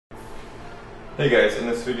Hey guys, in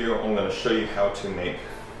this video I'm going to show you how to make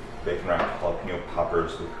bacon wrapped jalapeno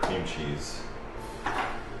poppers with cream cheese. Okay,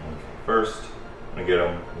 first, I'm going to get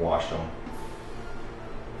them, wash them,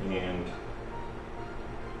 and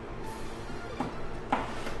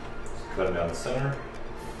just cut them down the center.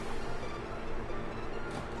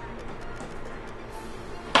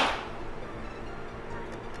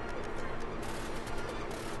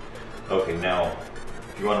 Okay, now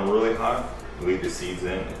if you want them really hot, leave the seeds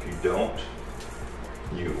in. If you don't,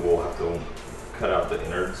 you will have to cut out the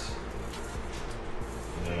innards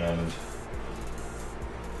and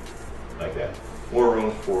like that. More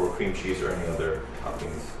room for cream cheese or any other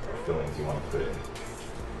toppings or fillings you want to put in.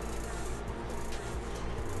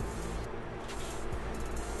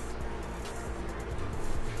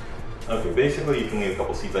 Okay, basically you can leave a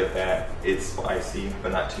couple seeds like that. It's spicy,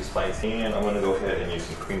 but not too spicy. And I'm going to go ahead and use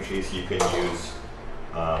some cream cheese. You can use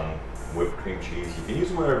whipped cream cheese. You can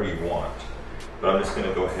use whatever you want. But I'm just going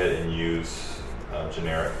to go ahead and use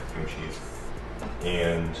generic cream cheese.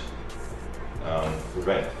 And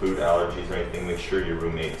prevent food allergies or anything. Make sure your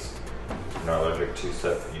roommates are not allergic to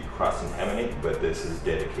stuff you cross-contaminate, but this is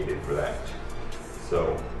dedicated for that.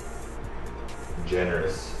 So,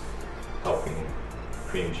 generous helping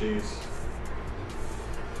cream cheese.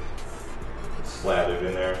 Slathered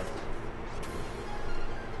in there.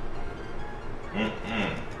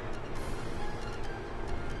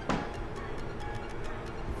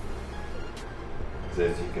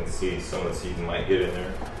 As you can see, some of the seeds might get in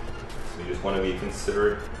there. So you just want to be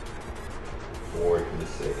considerate. Or you can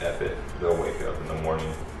just say, F it. They'll wake up in the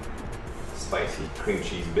morning. Spicy cream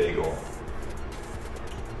cheese bagel.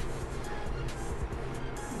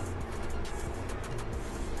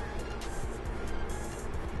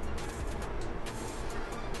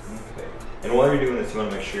 Okay. And while you're doing this, you want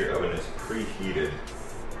to make sure your oven is preheated.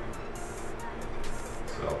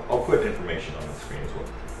 So I'll put information on the screen as well.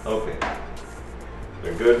 Okay.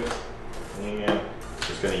 They're good, and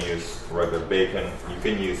just going to use regular bacon. You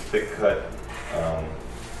can use thick cut.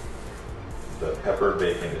 The pepper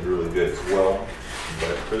bacon is really good as well,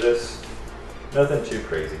 but for this, nothing too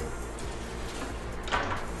crazy.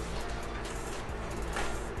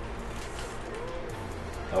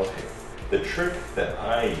 Okay, the trick that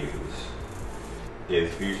I use is,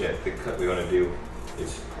 if you're using a thick cut, what we want to do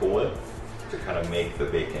is pull it to kind of make the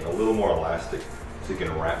bacon a little more elastic so you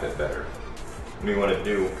can wrap it better. What you want to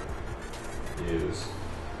do is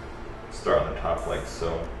start on the top like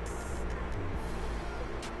so,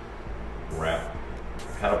 wrap,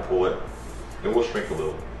 kind of pull it, it will shrink a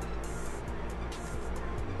little,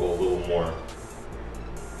 pull a little more.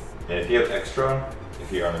 And if you have extra,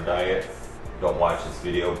 if you're on a diet, don't watch this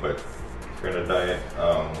video, but if you're on a diet,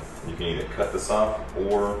 you can either cut this off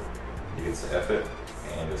or you can say F it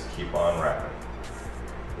and just keep on wrapping.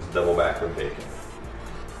 Just double back with bacon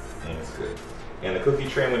and it's good. And the cookie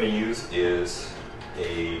tray I'm going to use is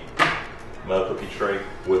a metal cookie tray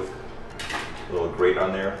with a little grate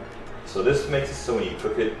on there. So this makes it so when you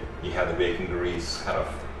cook it, you have the bacon grease kind of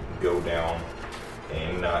go down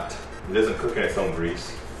and it doesn't cook in its own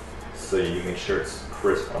grease. So you make sure it's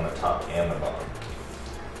crisp on the top and the bottom.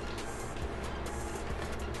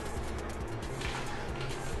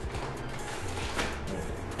 Okay,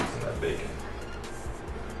 some of that bacon.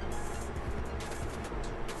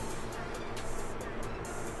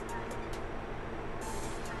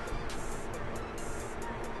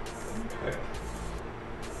 Okay.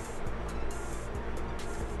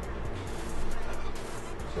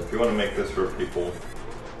 So if you want to make this for people,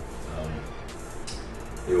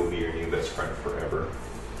 it will be your new best friend forever.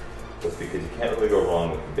 Just because you can't really go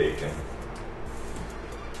wrong with the bacon.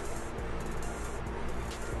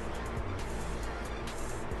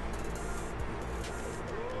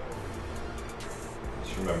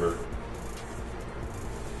 Just remember,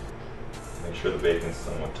 make sure the bacon's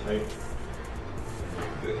somewhat tight.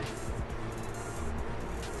 Good.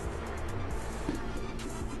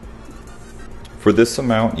 For this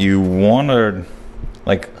amount, you want to,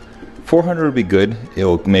 like, 400 would be good.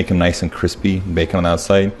 It'll make them nice and crispy, bacon on the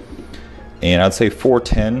outside. And I'd say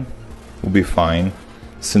 410 will be fine.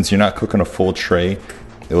 Since you're not cooking a full tray,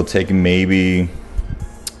 it will take maybe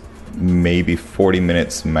 40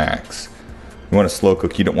 minutes max. You want to slow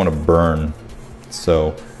cook, you don't want to burn.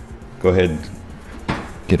 So go ahead,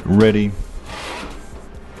 get it ready,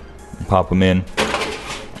 pop them in.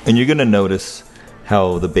 And you're gonna notice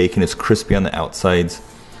how the bacon is crispy on the outsides,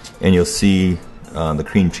 and you'll see the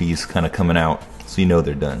cream cheese kind of coming out, so you know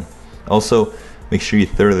they're done. Also, make sure you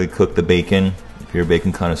thoroughly cook the bacon. If you're a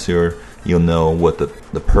bacon connoisseur, you'll know what the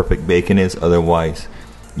perfect bacon is. Otherwise,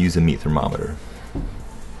 use a meat thermometer.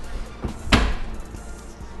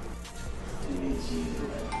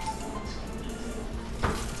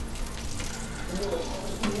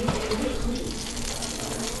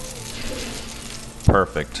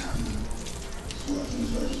 perfect.